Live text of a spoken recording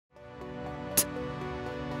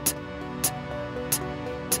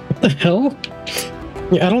The hell?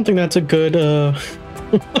 Yeah, I don't think that's a good, I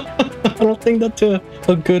don't think that's a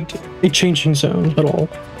good changing sound at all.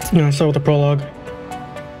 Yeah, I start with the prologue.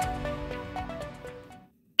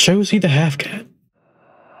 Josie the half-cat.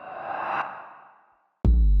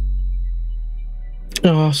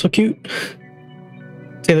 Oh, so cute.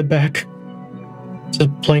 See the back. It's a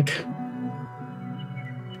plank.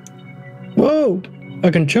 Whoa! I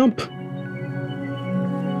can jump.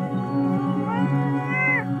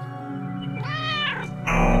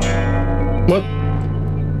 What?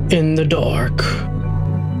 In the dark.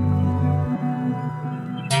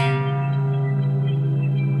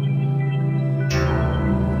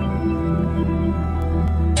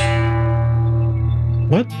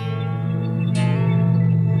 What?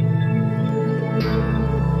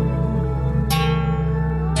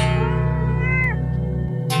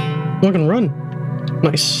 I can run.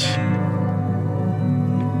 Nice.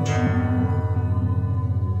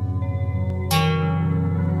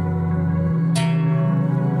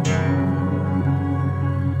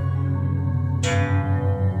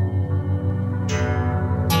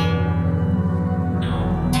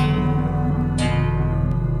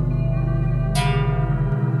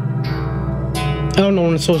 I don't know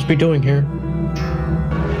what I'm supposed to be doing here.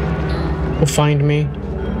 Will find me.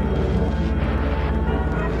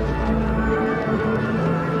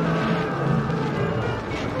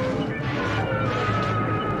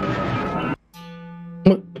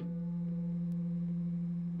 What?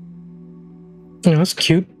 Oh, that's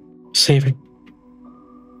cute. Saving.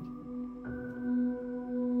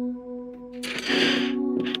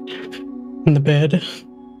 In the bed.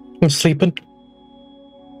 I'm sleeping.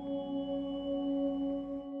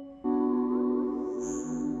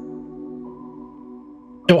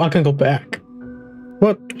 Oh, I can go back.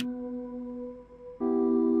 What?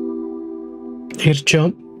 Here's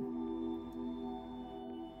jump.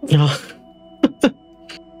 Ah.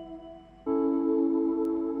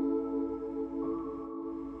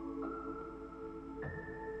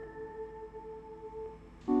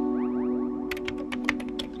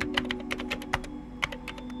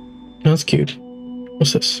 That's cute.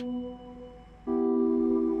 What's this?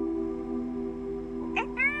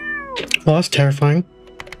 Well, that's terrifying.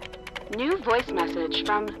 New voice message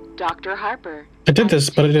from Dr. Harper. I did this,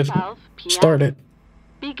 but I didn't start it.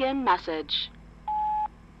 Begin message.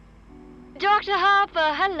 Dr.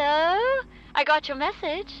 Harper, hello? I got your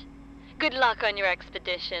message. Good luck on your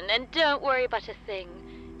expedition, and don't worry about a thing.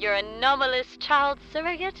 Your anomalous child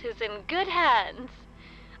surrogate is in good hands.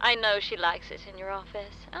 I know she likes it in your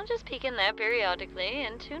office. I'll just peek in there periodically,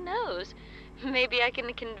 and who knows? Maybe I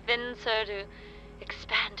can convince her to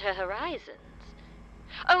expand her horizons.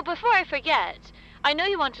 Oh, before I forget, I know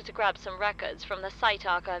you wanted to grab some records from the site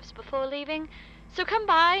archives before leaving, so come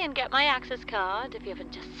by and get my access card if you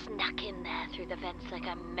haven't just snuck in there through the vents like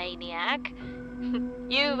a maniac.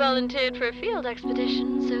 You volunteered for a field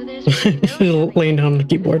expedition, so there's really no laying down on the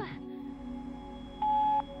keyboard.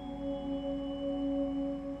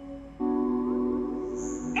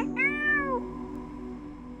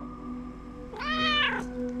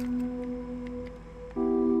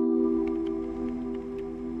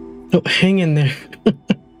 Oh, hang in there.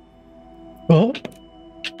 Oh.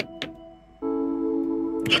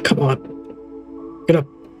 Oh, come on. Get up.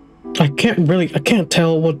 I can't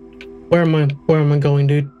tell where am I going,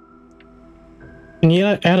 dude? And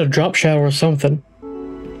yeah, add a drop shadow or something.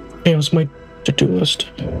 It was my to-do list.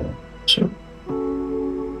 So.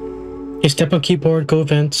 You step on keyboard, go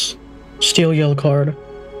events, steal yellow card.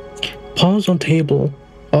 Pause on table,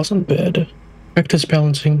 pause on bed, practice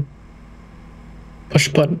balancing, push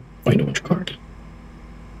button. Find which card.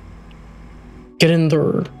 Get in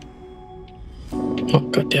there. Oh,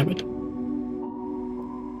 god damn it.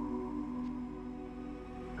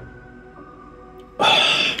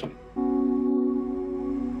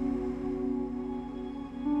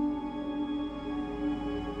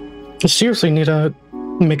 I seriously need to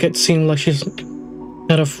make it seem like she's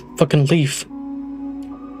not a fucking leaf.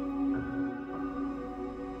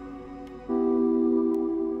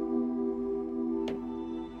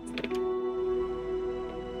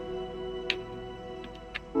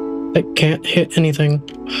 I can't hit anything.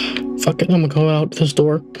 Fuck it, I'm gonna go out this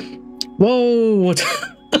door. Whoa!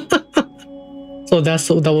 So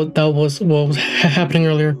that was what was happening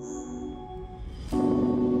earlier.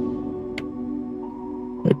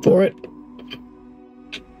 Wait for it.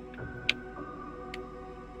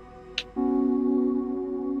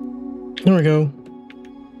 There we go.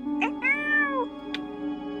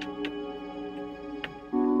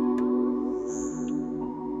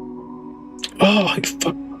 Oh,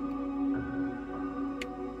 fuck.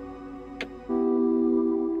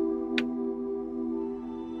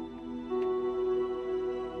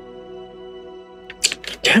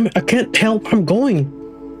 damn it, I can't tell where I'm going.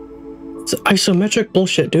 It's isometric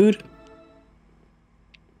bullshit, dude.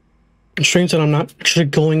 It's strange that I'm not actually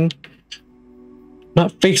going,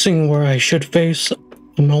 not facing where I should face.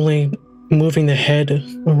 I'm only moving the head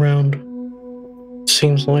around.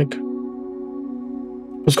 Seems like.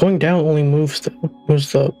 Because going down only moves the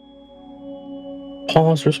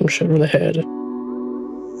paws or some shit, or the head.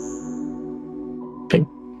 Like,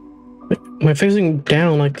 am I facing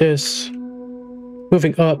down like this?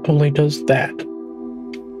 Moving up only does that.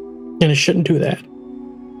 And it shouldn't do that.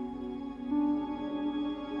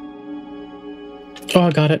 Oh,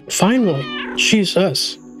 I got it. Finally!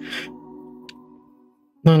 Jesus.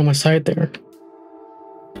 Not on my side there.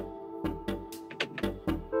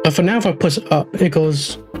 But for now, if I push it up, it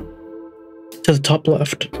goes to the top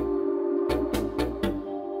left.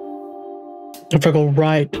 If I go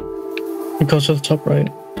right, it goes to the top right.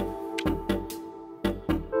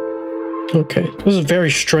 Okay, this is very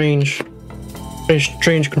strange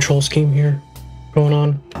control scheme here going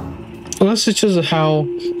on. Unless it's just how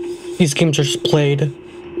these games are played.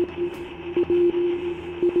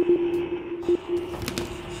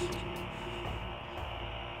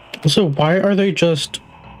 Also, why are they just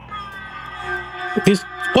these?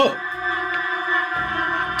 What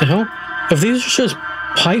the hell? If these are just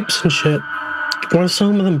pipes and shit, why are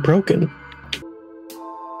some of them broken?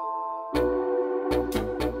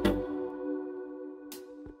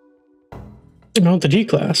 Oh, the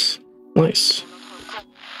D-class. Nice.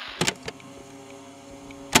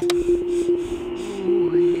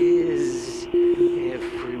 Who is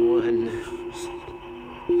everyone?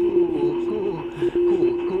 Who?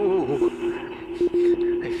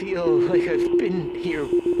 I feel like I've been here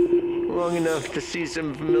long enough to see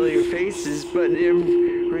some familiar faces, but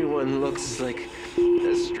everyone looks like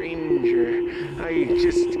a stranger. I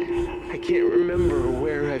can't remember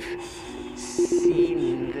where I've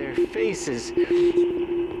seen their faces,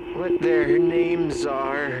 what their names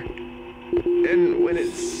are, and when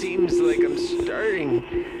it seems like I'm starting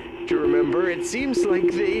to remember, it seems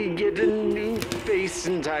like they get a new face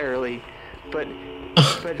entirely. But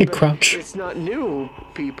Crouch. it's not new,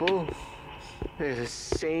 people. They're the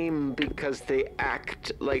same because they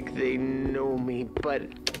act like they know me, but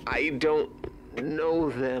I don't know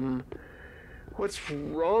them. What's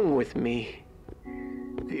wrong with me?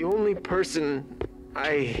 The only person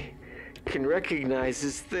I can recognize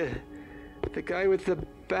is the guy with the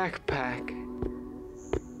backpack.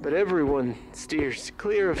 But everyone steers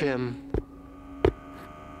clear of him.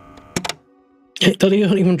 Hey, don't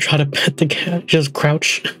even try to pet the cat, just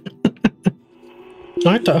crouch.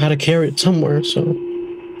 I thought I had to carry it somewhere, so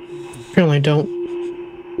apparently I don't.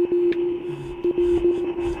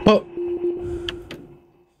 Oh,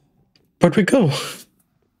 where'd we go?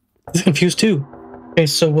 I'm confused too. Okay,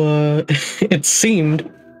 so it seemed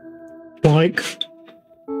like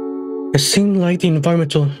the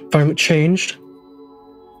environment changed.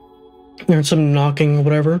 There's some knocking or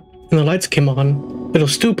whatever, and the lights came on, but it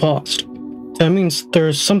was still paused. That means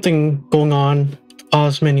there's something going on.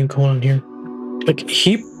 Pause menu going on here. Like,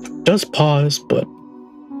 he does pause, but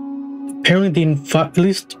apparently at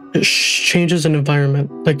least changes in environment,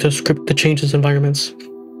 like the script that changes environments,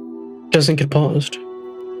 doesn't get paused.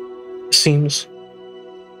 It seems.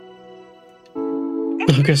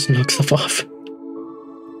 I guess knock stuff off.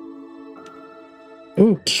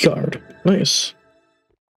 Ooh, keycard. Nice.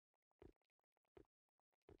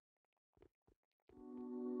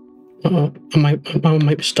 Uh-oh, I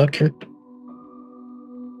might be stuck here.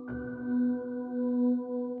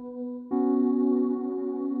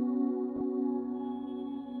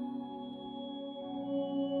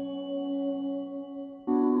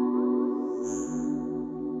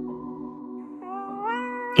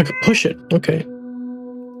 I could push it. Okay,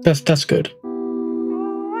 that's good.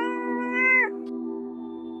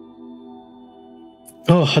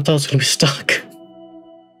 Oh, I thought I was gonna be stuck.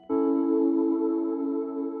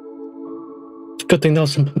 Good thing that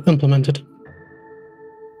was implemented.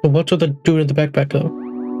 But what's with the dude in the backpack, though?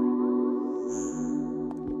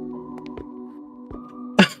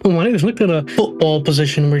 Why not just look at a football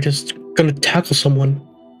position where you're just gonna tackle someone?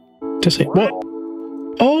 Just say, what?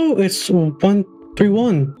 Oh, it's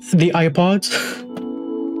 131. The iPods.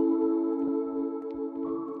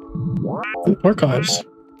 Archives.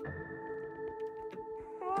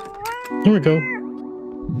 There we go.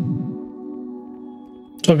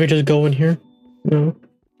 So I could just go in here? No.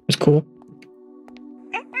 It's cool.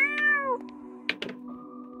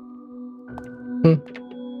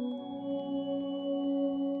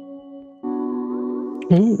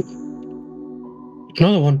 Ooh.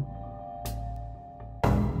 Another one.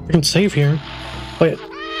 I can save here. Wait.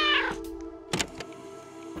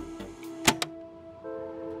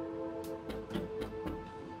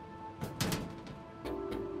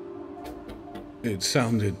 It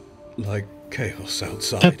sounded like chaos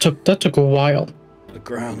outside. That took a while. The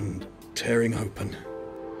ground tearing open.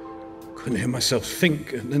 Couldn't hear myself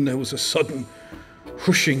think, and then there was a sudden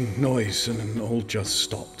whooshing noise, and then all just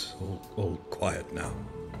stopped. All quiet now.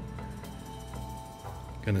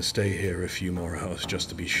 Gonna stay here a few more hours just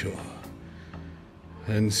to be sure.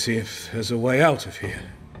 And see if there's a way out of here.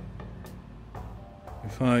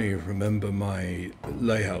 If I remember my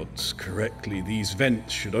layouts correctly, these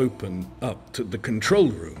vents should open up to the control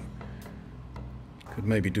room. Could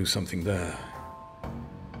maybe do something there.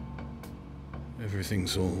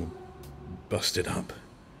 Everything's all busted up.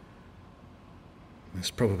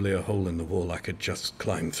 There's probably a hole in the wall I could just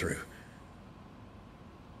climb through.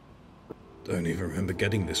 Don't even remember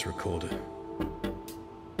getting this recorder.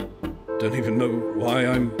 Don't even know why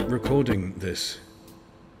I'm recording this.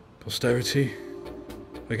 Posterity,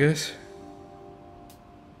 I guess?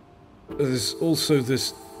 There's also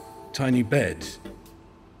this tiny bed.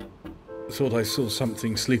 I thought I saw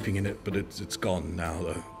something sleeping in it, but it's gone now,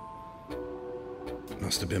 though.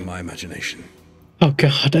 Must have been my imagination. Oh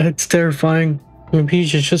god, that's terrifying. Maybe you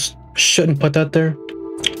just shouldn't put that there.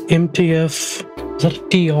 MTF, is that a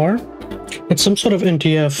DR? It's some sort of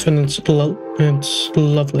NTF, and it's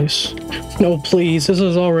Lovelace. No, please, this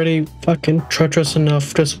is already fucking treacherous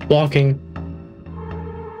enough just walking.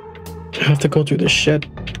 I have to go through this shit.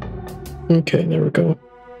 Okay, there we go.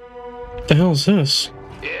 What the hell is this?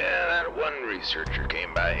 Yeah, that one researcher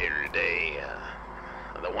came by here today.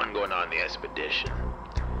 The one going on the expedition.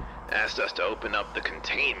 Asked us to open up the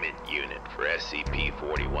containment unit for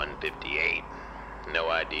SCP-4158. No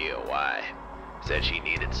idea why. Said she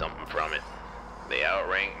needed something from it. They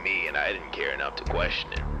outranked me and I didn't care enough to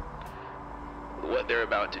question it. What they're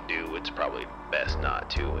about to do, it's probably best not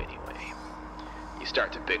to anyway. You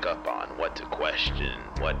start to pick up on what to question,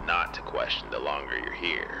 what not to question the longer you're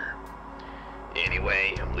here.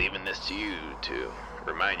 Anyway, I'm leaving this to you to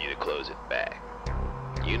remind you to close it back.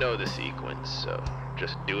 You know the sequence, so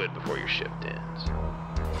just do it before your shift ends.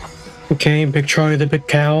 Okay, Big Charlie the Big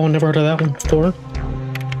Cow. Never heard of that one before.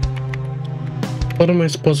 What am I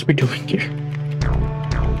supposed to be doing here?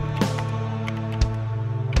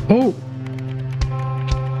 Oh!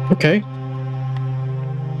 Okay.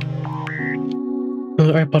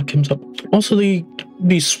 Another iPod comes up. Also,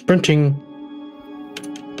 the sprinting...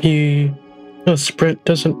 The sprint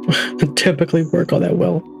doesn't typically work all that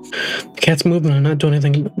well. The cat's moving and I'm not doing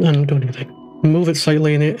anything. Move it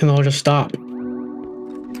slightly and it'll just stop.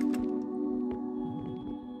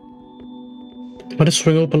 Why does it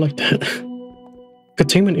swing open like that?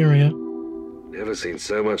 Containment area. Never seen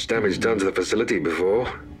so much damage done to the facility before.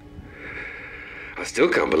 I still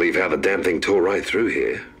can't believe how the damn thing tore right through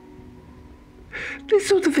here. This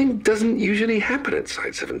sort of thing doesn't usually happen at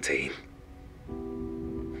Site 17.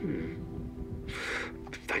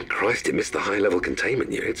 Thank Christ it missed the high-level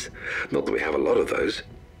containment units. Not that we have a lot of those.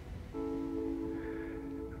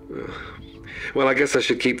 Well, I guess I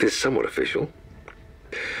should keep this somewhat official.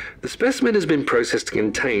 The specimen has been processed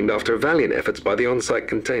and contained after valiant efforts by the on-site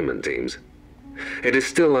containment teams. It is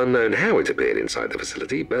still unknown how it appeared inside the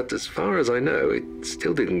facility, but as far as I know, it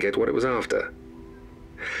still didn't get what it was after.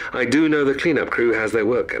 I do know the cleanup crew has their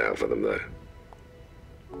work cut out for them, though.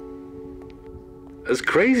 As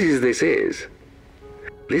crazy as this is,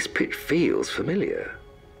 this pit feels familiar.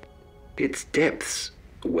 Its depths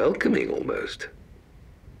welcoming, almost.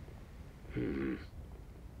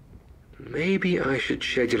 Maybe I should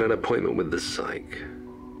schedule an appointment with the psych.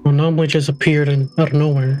 Anomaly just appeared out of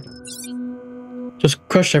nowhere. Just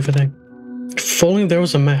crushed everything. If only there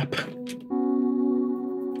was a map.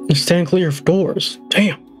 And stand clear of doors.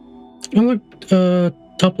 Damn. Oh look,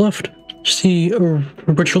 top left. See a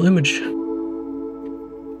original image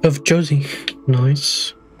of Josie.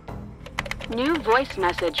 Nice. New voice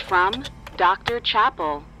message from Dr.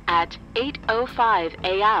 Chapel at 8:05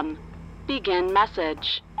 a.m. Begin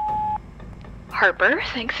message. Harper,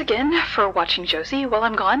 thanks again for watching Josie while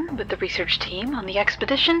I'm gone with the research team on the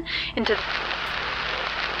expedition into the...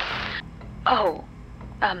 Oh,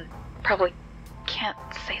 probably can't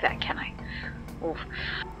say that, can I? Oof.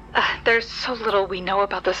 There's so little we know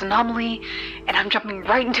about this anomaly, and I'm jumping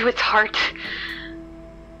right into its heart.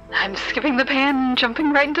 I'm skipping the pan and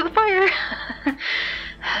jumping right into the fire.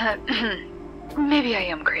 Maybe I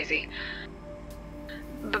am crazy.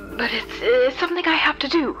 But it's something I have to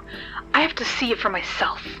do. I have to see it for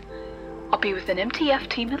myself. I'll be with an MTF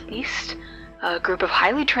team at least. A group of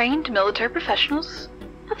highly trained military professionals.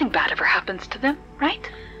 Nothing bad ever happens to them, right?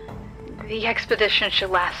 The expedition should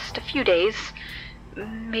last a few days.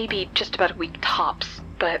 Maybe just about a week tops.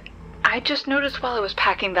 But I just noticed while I was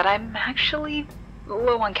packing that I'm actually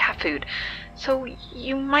low on cat food, so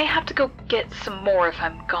you might have to go get some more if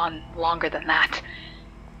I'm gone longer than that.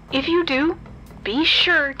 If you do, be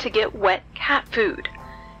sure to get wet cat food.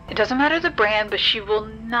 It doesn't matter the brand, but she will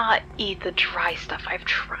not eat the dry stuff. I've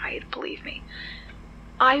tried, believe me.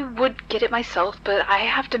 I would get it myself, but I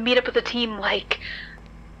have to meet up with the team like...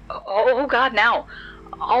 Oh god, now.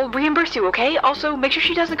 I'll reimburse you, okay? Also, make sure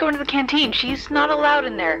she doesn't go into the canteen. She's not allowed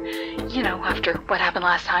in there. You know, after what happened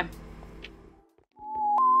last time.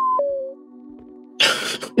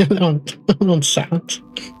 on silence.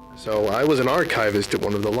 So I was an archivist at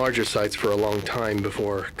one of the larger sites for a long time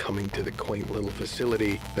before coming to the quaint little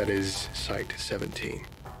facility that is Site 17.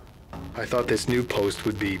 I thought this new post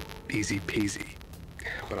would be easy peasy,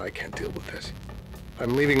 but I can't deal with this.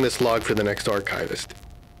 I'm leaving this log for the next archivist.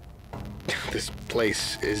 This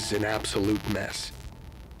place is an absolute mess.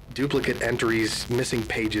 Duplicate entries, missing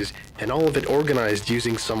pages, and all of it organized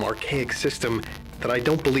using some archaic system that I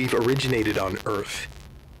don't believe originated on Earth.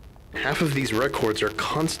 Half of these records are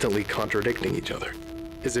constantly contradicting each other,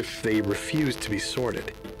 as if they refuse to be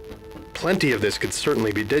sorted. Plenty of this could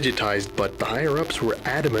certainly be digitized, but the higher-ups were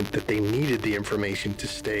adamant that they needed the information to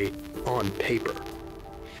stay on paper.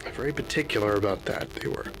 Very particular about that, they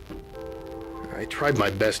were. I tried my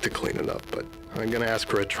best to clean it up, but I'm gonna ask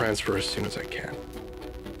for a transfer as soon as I can.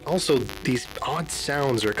 Also, these odd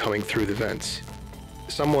sounds are coming through the vents.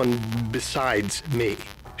 Someone besides me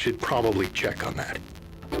should probably check on that.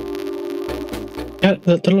 Yeah,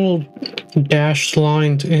 the little dashed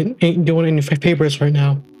lines ain't doing any papers right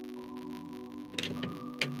now.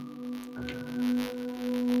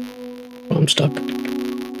 Oh, I'm stuck.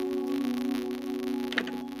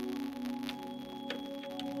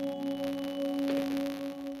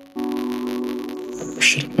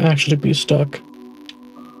 Should actually be stuck.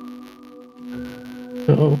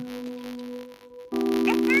 Uh-oh.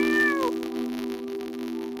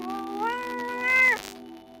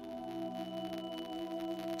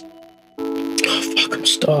 Oh, fuck, I'm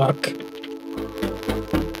stuck.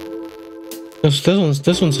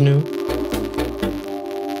 This one's new.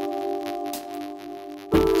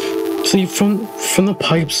 See, from the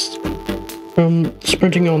pipes, from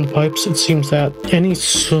sprinting on the pipes, it seems that any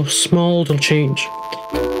so small little change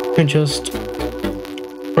can just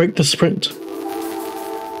break the sprint.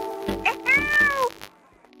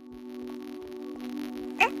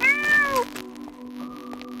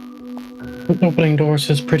 Opening doors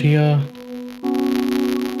is pretty, not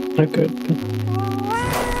good.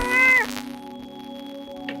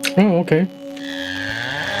 Oh, okay.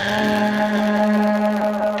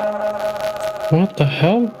 What the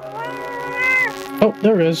hell? Oh,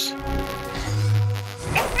 there it is.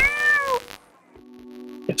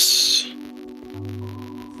 Yes.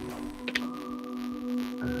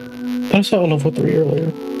 I saw level 3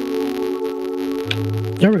 earlier.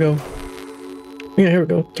 There we go. Yeah, here we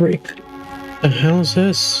go. 3. The hell is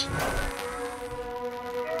this?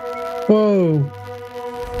 Whoa.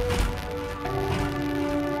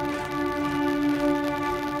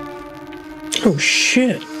 Oh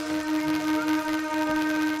shit.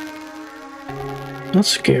 That's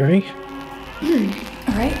scary.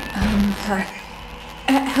 Alright,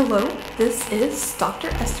 hello, this is Dr.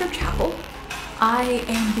 Esther Chapel. I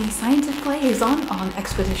am the scientific liaison on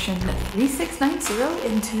Expedition 3690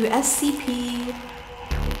 into SCP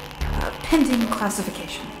pending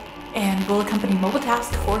classification, and will accompany Mobile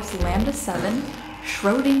Task Force Lambda 7,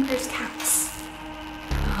 Schrodinger's cats.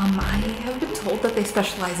 I have been told that they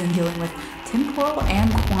specialize in dealing with temporal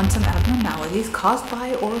and quantum abnormalities caused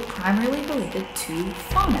by or primarily related to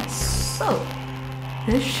Felis. So,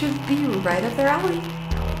 this should be right up their alley.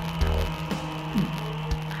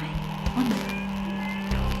 I wonder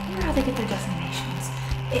how they get their designations.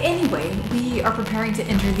 Anyway, we are preparing to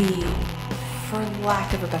enter the, for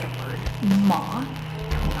lack of a better word, maw.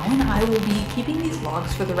 Now and I will be keeping these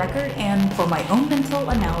logs for the record and for my own mental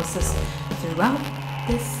analysis throughout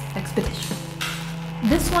this expedition.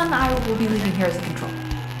 This one I will be leaving here as a control.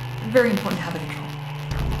 Very important to have a control.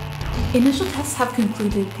 Initial tests have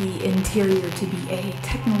concluded the interior to be a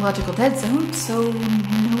technological dead zone, so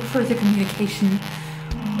no further communication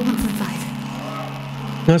once inside.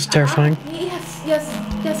 That's terrifying.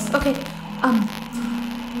 Yes, okay.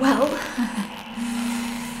 Well,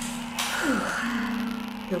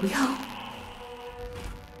 here we go.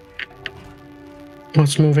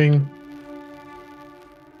 What's moving?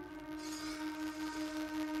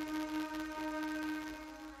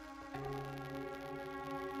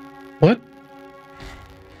 What?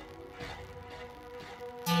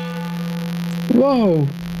 Whoa!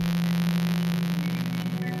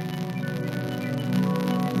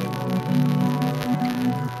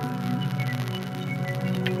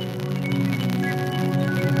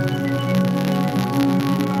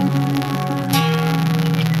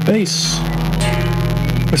 base.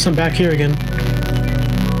 Guess I'm back here again.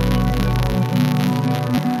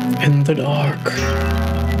 In the dark.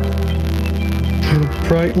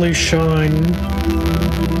 Brightly shine.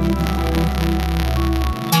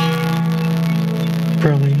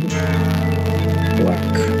 Brilliant.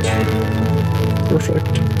 Black.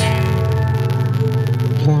 Perfect.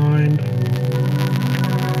 Blind.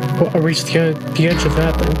 Well, I reached the edge of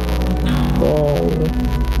that thing. Oh.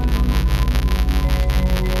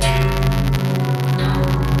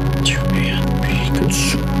 You can't be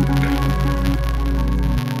consumed.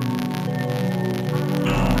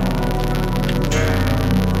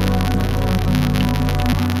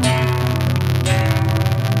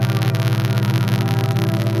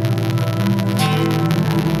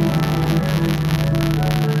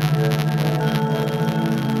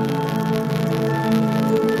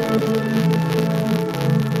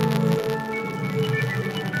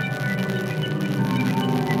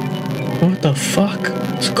 What the fuck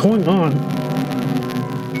is going on?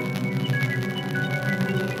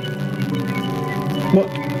 What?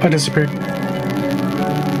 I disappeared.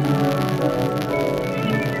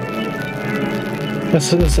 That's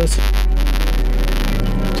supposed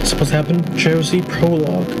to happen. Josie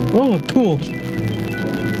prologue. Oh, cool.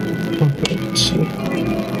 Okay, let's see.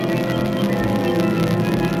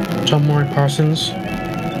 John Murray Parsons.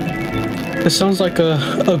 This sounds like a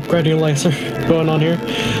gradualizer going on here.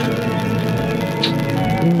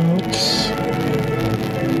 Notes.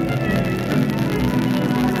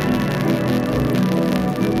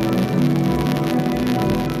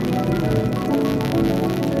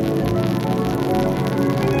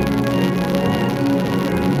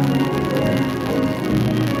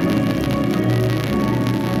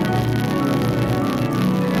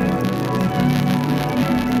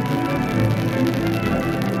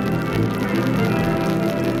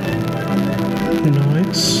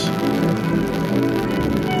 Nice.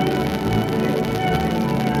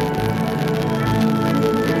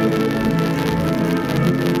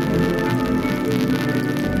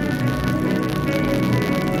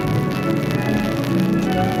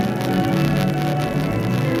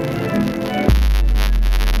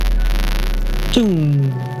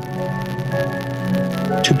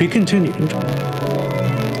 To be continued.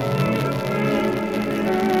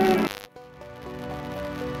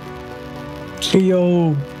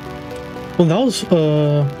 Yo. Well, that was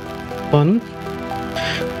fun.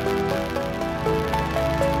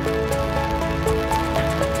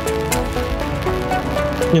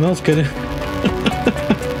 Yeah, that was good.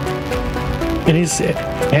 It needs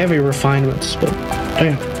heavy refinements, but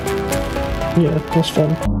damn. Yeah, that was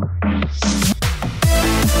fun.